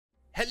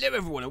Hello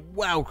everyone and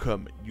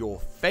welcome your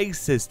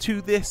faces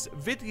to this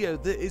video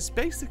that is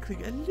basically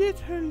a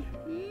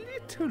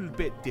little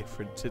bit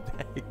different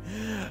today.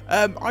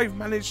 I've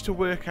managed to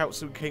work out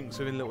some kinks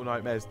within Little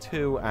Nightmares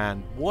 2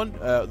 and 1.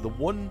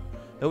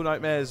 Little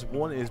Nightmares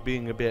 1 is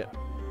being a bit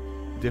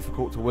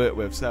difficult to work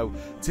with. So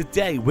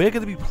today we're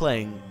going to be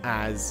playing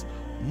as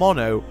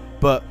Mono,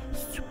 but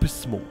super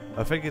small.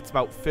 I think it's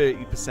about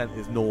 30%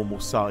 his normal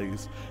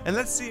size. And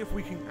let's see if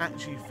we can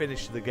actually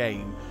finish the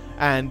game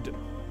and,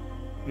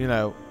 you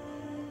know,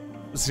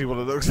 see what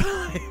it looks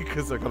like,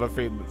 because I've got a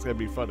feeling it's going to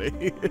be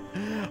funny.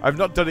 I've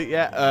not done it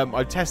yet.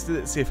 I tested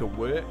it to see if it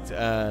worked.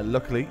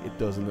 Luckily, it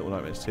does in Little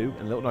Nightmares 2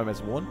 and Little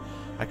Nightmares 1.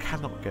 I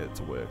cannot get it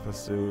to work.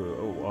 That's at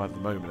the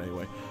moment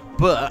anyway.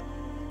 But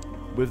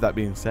with that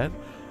being said,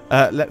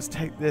 let's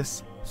take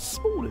this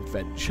small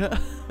adventure.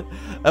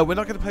 We're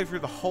not going to play through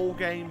the whole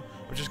game.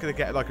 We're just going to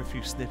get like a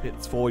few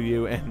snippets for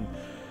you, and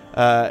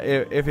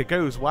if it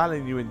goes well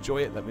and you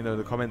enjoy it, let me know in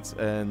the comments,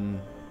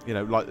 and you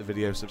know, like the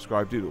video,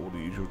 subscribe, do all the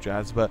usual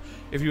jazz. But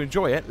if you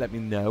enjoy it, let me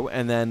know,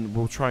 and then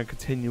we'll try and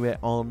continue it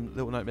on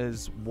Little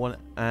Nightmares 1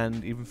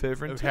 and even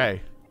further into.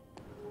 Okay.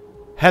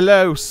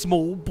 Hello,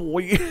 small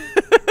boy.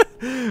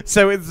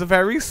 So it's a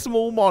very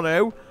small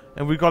Mono,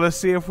 and we've got to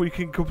see if we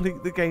can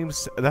complete the game.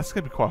 That's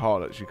going to be quite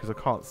hard, actually, because I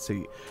can't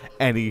see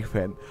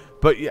anything.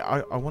 But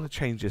yeah, I want to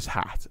change his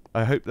hat.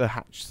 I hope the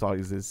hatch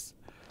size is...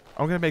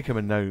 I'm going to make him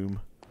a gnome.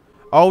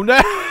 Oh, no!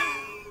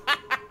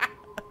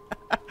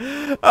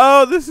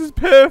 Oh, this is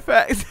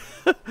perfect.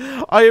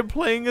 I am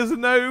playing as a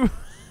gnome.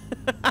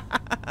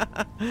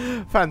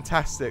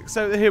 Fantastic.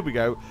 So here we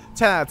go.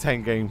 10 out of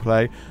 10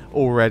 gameplay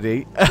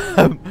already.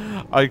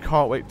 I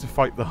can't wait to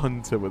fight the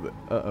hunter with it.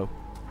 Uh-oh.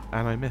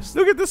 And I missed.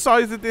 Look at the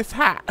size of this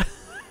hat.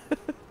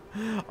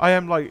 I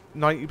am like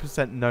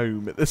 90%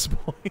 gnome at this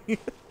point.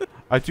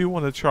 I do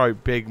want to try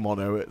big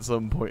Mono at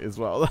some point as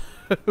well.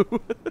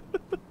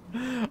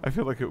 I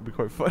feel like it would be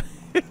quite fun.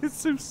 It's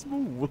so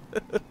small.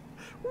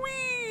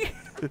 Whee!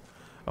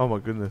 Oh my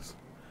goodness.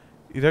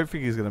 You don't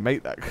think he's going to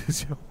make that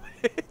because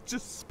it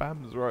just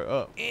spams right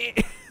up.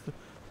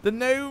 The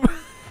gnome.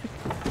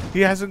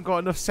 He hasn't got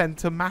enough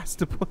center mass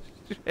to push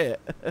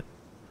it.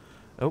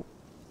 Oh.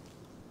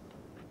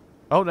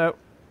 Oh no.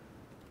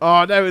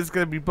 Oh no, it's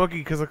going to be buggy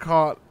because I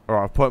can't.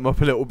 Alright, I'll put him up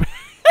a little bit.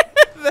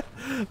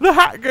 The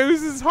hat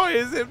goes as high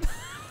as him.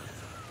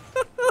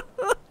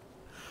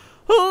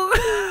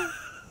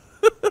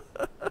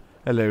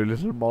 Hello,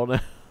 little Mono.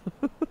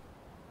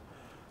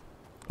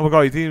 Oh my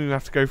god, he didn't even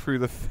have to go through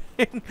the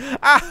thing.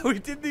 Ah, we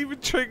didn't even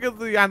trigger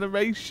the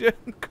animation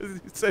because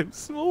he's so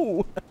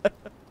small.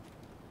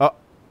 Oh.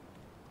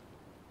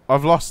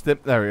 I've lost him.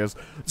 There he is.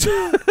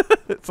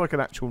 It's like an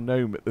actual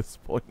gnome at this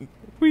point.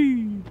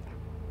 Whee!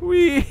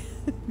 Whee!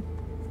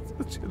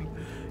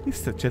 He's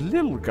such a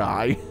little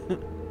guy.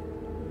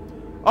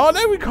 Oh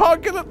no, we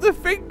can't get up the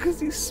thing because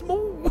he's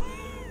small.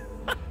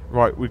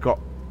 Right, we got...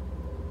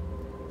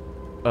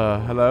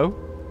 hello?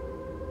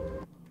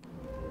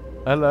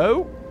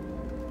 Hello?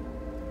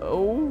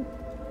 Oh.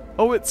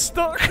 Oh, it's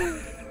stuck.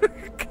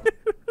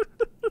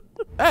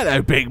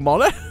 Hello, big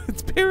Mono.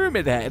 It's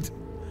Pyramid Head.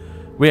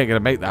 We ain't going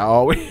to make that,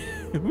 are we?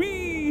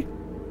 Whee!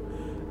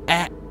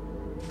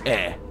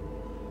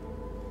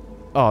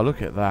 Oh,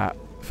 look at that.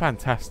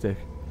 Fantastic.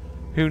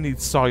 Who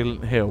needs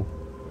Silent Hill?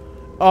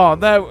 Oh,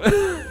 no.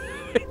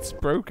 It's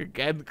broke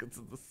again because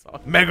of the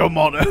size. Mega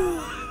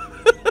Mono.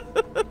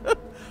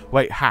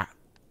 Wait, hat.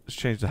 Let's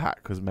change the hat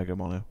because Mega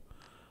Mono.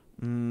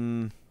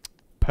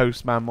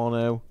 Postman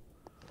Mono.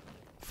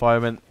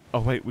 Fireman. Oh,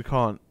 wait, we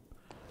can't.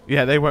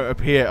 Yeah, they won't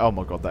appear. Oh,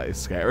 my God, that is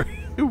scary.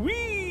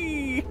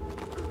 Whee!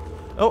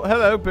 Oh,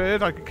 hello,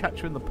 bird. I can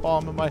catch you in the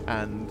palm of my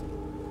hand.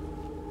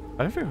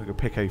 I don't think I can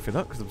pick anything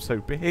up because I'm so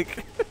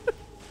big.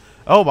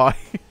 Oh, my.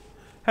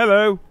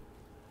 Hello.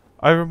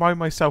 I remind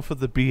myself of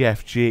the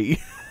BFG.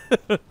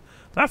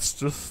 That's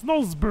just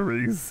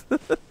snozzberries.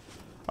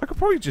 I could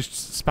probably just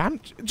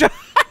spam...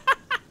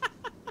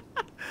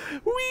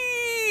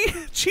 Whee!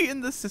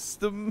 Cheating the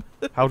system.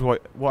 How do I...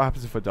 What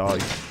happens if I die?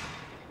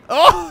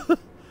 Oh!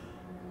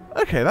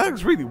 Okay, that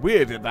looks really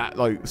weird in that,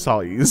 like,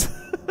 size.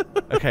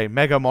 Okay,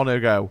 Mega Mono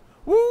go.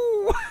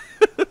 Woo!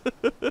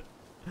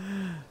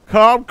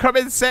 Come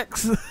in,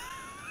 6.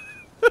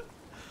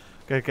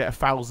 Gotta get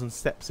 1,000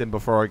 steps in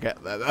before I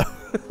get there, though.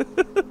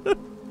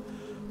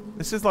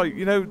 This is like,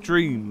 you know,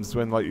 dreams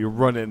when, like, you're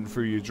running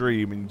through your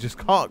dream and you just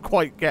can't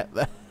quite get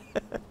there.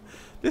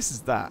 This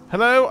is that.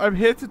 Hello, I'm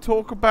here to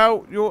talk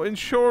about your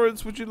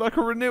insurance. Would you like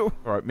a renewal?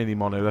 All right, Mini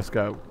Mono, let's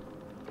go.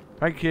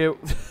 Thank you.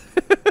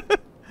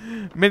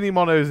 Mini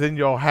Mono's in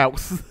your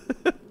house.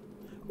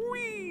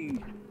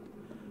 Whee!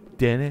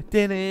 Do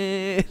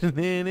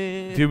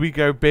we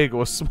go big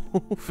or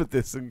small for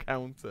this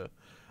encounter?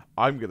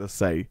 I'm going to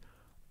say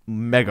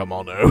Mega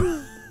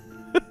Mono.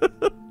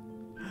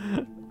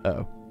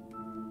 Uh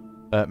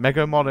oh.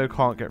 Mega Mono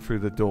can't get through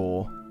the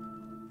door.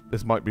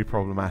 This might be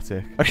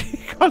problematic. You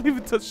can't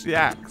even touch the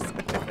axe.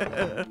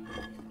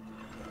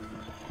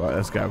 Right,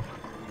 let's go.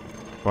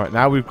 Right,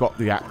 now we've got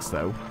the axe,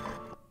 though.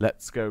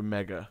 Let's go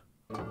Mega.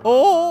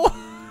 Oh!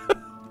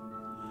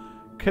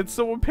 Can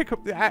someone pick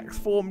up the axe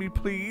for me,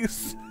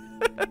 please?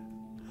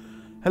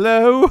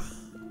 Hello?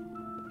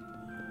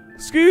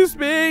 Excuse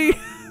me?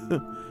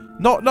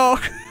 Knock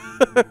knock.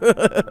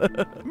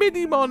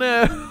 Mini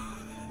mono.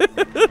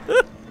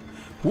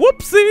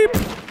 Whoopsie.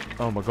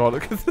 Oh my god,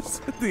 look at this,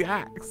 the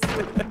axe.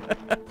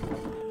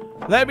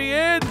 Let me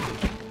in.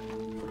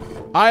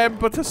 I am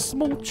but a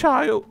small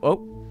child.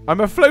 Oh,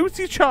 I'm a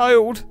floaty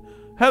child.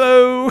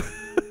 Hello.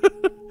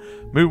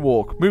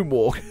 Moonwalk,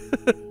 moonwalk.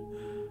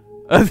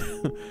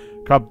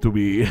 Come to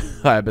me.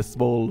 I am a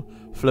small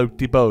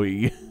floaty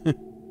boy.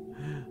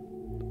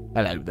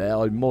 Hello there,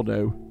 I'm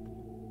Mono.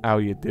 How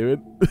you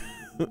doing?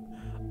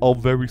 I'm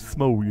very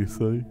small, you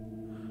see.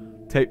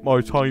 Take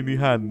my tiny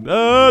hand.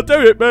 Do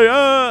it, me.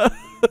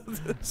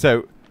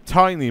 So,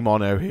 tiny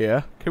Mono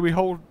here. Can we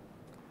hold...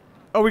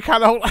 Oh, we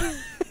can't hold...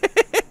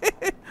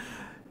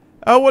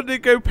 I want to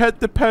go pet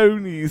the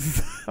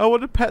ponies. I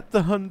want to pet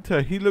the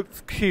hunter. He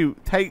looks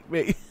cute. Take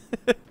me.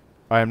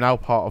 I am now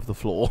part of the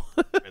floor.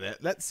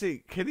 Let's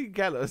see. Can he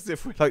get us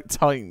if we're like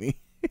tiny?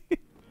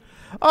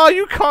 Oh,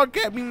 you can't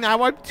get me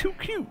now. I'm too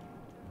cute.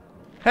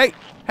 Hey,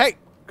 hey,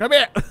 come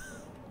here.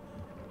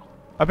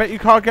 I bet you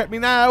can't get me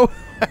now.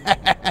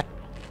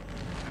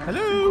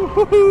 Hello.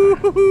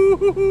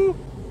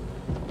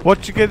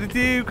 What you gonna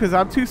do? Because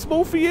I'm too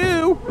small for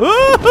you.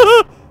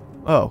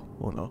 Oh,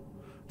 well no.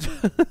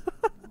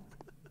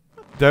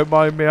 Don't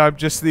mind me. I'm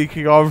just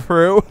sneaking on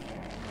through.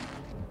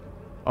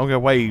 I'm gonna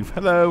wave.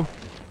 Hello.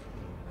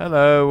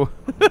 Hello.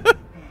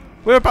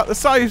 We're about the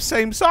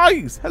same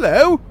size.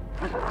 Hello.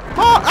 Oh,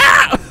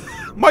 ah!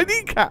 My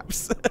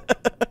kneecaps.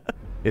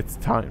 It's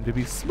time to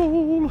be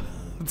small.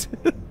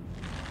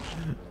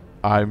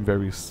 I'm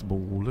very small.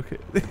 Look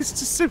at this. It's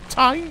just so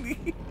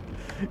tiny.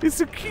 It's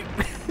so cute.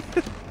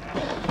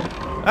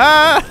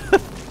 Ah!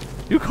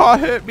 You can't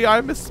hurt me.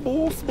 I'm a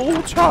small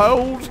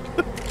child.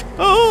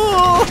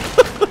 Oh!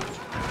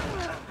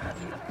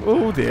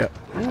 Oh dear.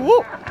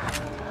 Whoop.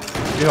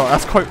 You know,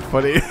 that's quite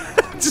funny.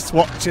 Just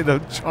watching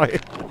them try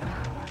it.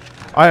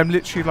 I am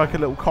literally like a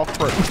little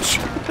cockroach.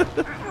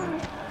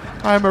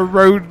 I am a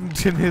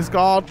rodent in his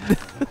garden.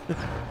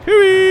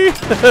 Hooey!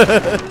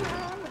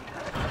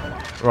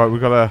 Right, we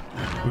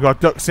got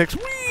duck six.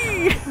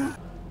 Whee!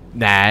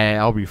 Nah,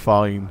 I'll be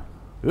fine.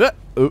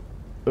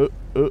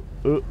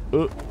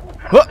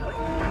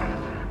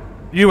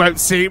 You won't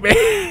see me.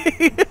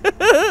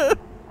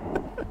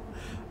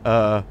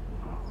 I'm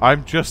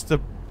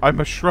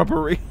a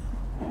shrubbery.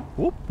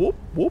 Whoop whoop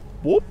whoop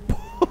whoop.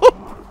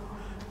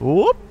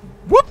 Whoop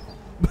whoop.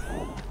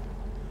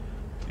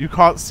 You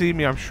can't see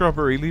me. I'm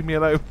shrubbery. Leave me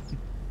alone.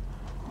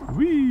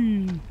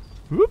 Wee.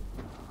 Whoop.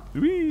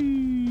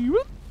 Wee.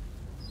 Whoop.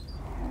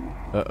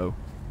 Uh-oh.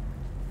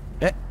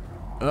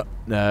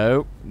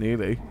 No.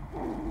 Nearly.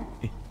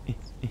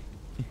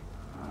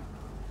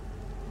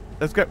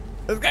 Let's go.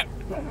 Let's go.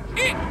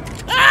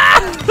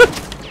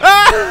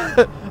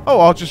 Oh,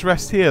 I'll just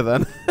rest here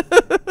then.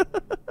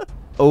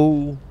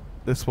 Oh,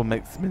 this one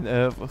makes me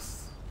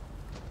nervous.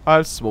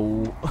 I'm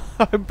small.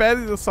 I'm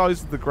barely the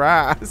size of the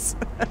grass.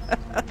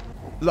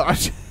 Look,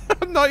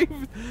 I'm not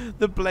even...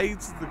 The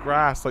blades of the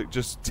grass, like,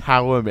 just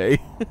tower me.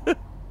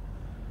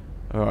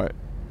 Alright.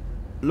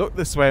 Look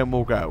this way and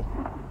we'll go.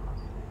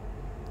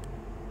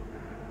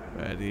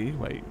 Ready?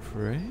 Wait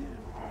for it.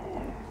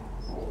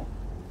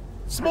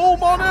 Small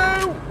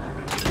Mono!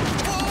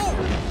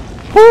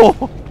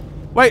 Oh!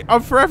 Wait,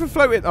 I'm forever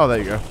floating. Oh, there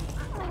you go.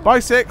 Bye,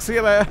 Six. See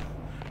you later.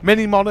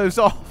 Mini Mono's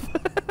off.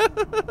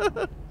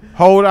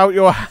 Hold out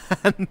your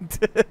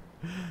hand.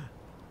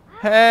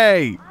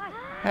 Hey.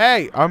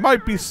 Hey, I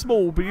might be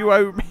small, but you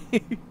owe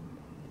me.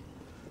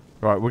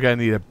 Right, we're going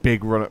to need a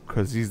big run-up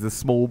because he's the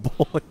small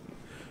boy.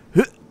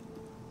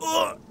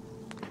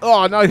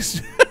 Oh, nice.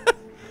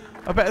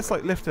 I bet it's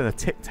like lifting a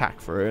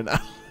tic-tac for her now.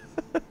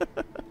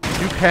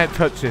 You can't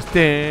touch this.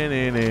 Can't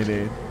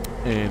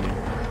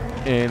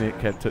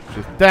touch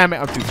this. Damn it,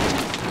 I'm too small.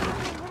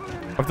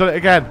 I've done it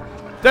again.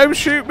 Don't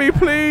shoot me,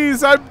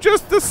 please. I'm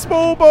just a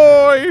small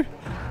boy.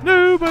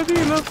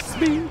 Nobody loves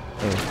me.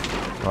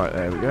 Oh. Right,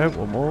 there we go.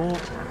 One more.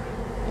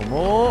 One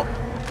more.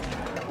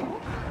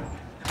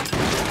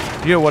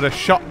 You would have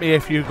shot me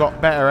if you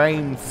got better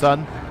aim,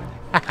 son.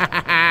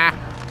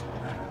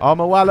 I'm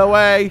a while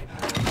away.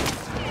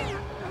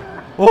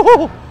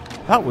 Oh,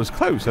 that was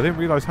close. I didn't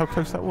realise how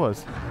close that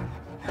was.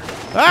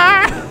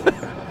 Ah!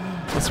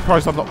 I'm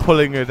surprised I'm not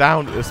pulling her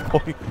down at this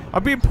point.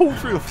 I'm being pulled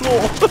through the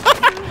floor.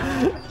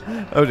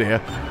 Oh dear.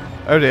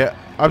 Oh dear.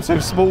 I'm so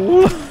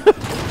small.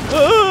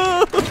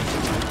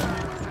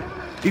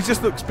 He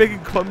just looks big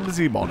and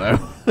clumsy, Mono.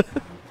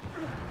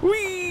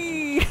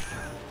 Whee!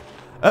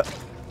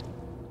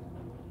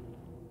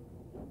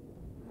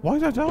 Why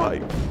did I die?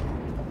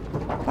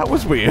 That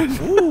was weird.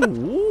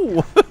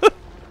 Ooh.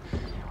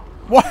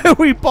 Why are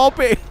we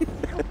bobbing?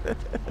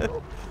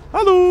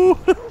 Hello.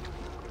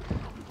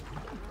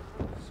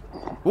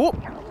 Oh.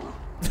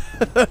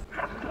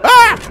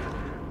 Ah!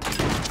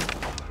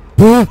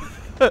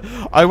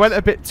 I went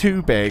a bit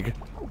too big.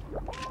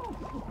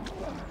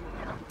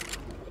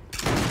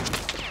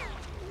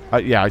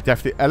 Yeah, I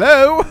definitely...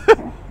 Hello?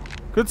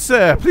 Good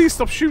sir, please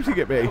stop shooting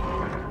at me.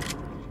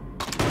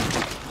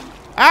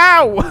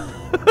 Ow!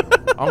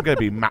 I'm going to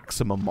be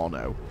maximum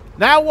mono.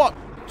 Now what?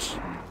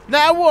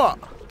 Now what?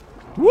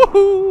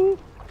 Woohoo!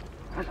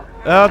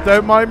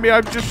 Don't mind me,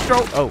 I'm just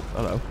strong. Oh,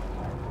 hello.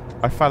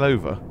 I fell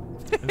over.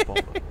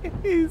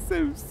 He's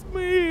so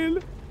small.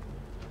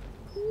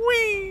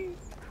 Whee!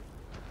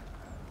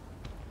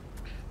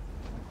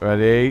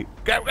 Ready?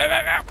 Go, go,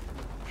 go, go!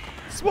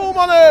 Small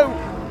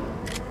mono!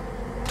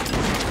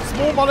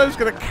 Small mono's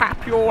gonna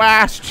cap your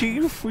ass,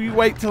 chief. Will you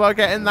wait till I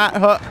get in that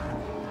hut?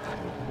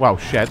 Well,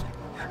 shed.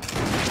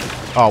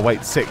 Oh,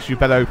 wait, 6. You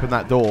better open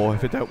that door.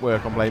 If it don't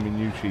work, I'm blaming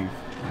you, chief.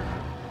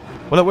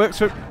 Well, it works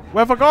for...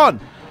 Where have I gone?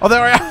 Oh,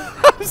 there I am.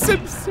 I'm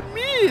so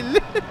small.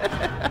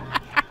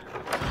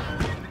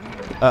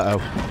 Uh-oh.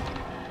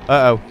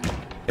 Uh-oh.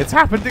 It's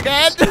happened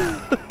again.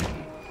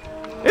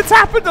 It's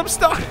happened. I'm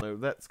stuck. No,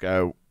 let's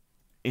go.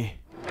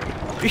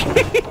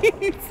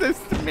 It's so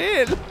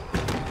small.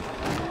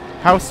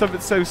 How's something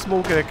so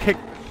small gonna kick?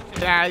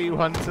 Yeah, you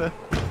hunter.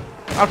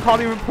 I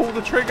can't even pull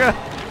the trigger.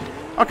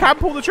 I can't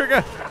pull the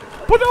trigger.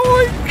 But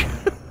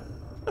oink!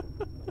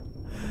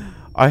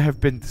 I have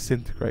been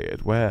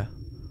disintegrated. Where?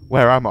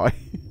 Where am I?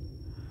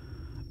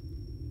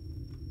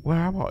 Where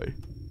am I?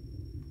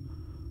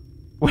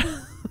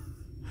 Where?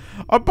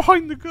 I'm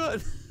behind the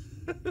gun.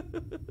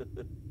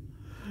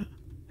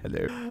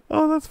 Hello.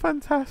 Oh, that's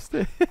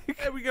fantastic.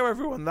 There we go,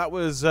 everyone. That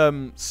was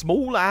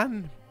small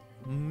and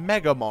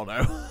mega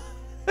mono.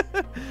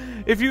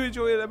 If you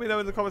enjoy it, let me know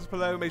in the comments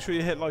below. Make sure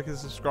you hit like and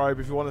subscribe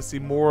if you want to see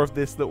more of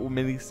this little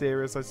mini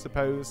series, I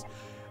suppose.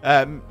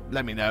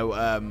 Let me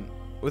know.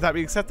 With that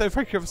being said, though,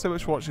 thank you ever so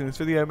much for watching this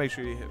video. Make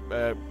sure you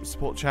hit,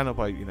 support the channel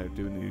by, you know,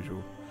 doing the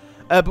usual.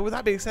 But with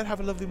that being said, have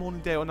a lovely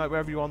morning, day, or night,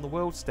 wherever you are in the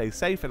world. Stay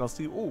safe, and I'll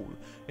see you all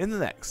in the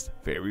next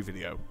very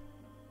video.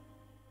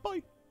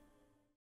 Bye.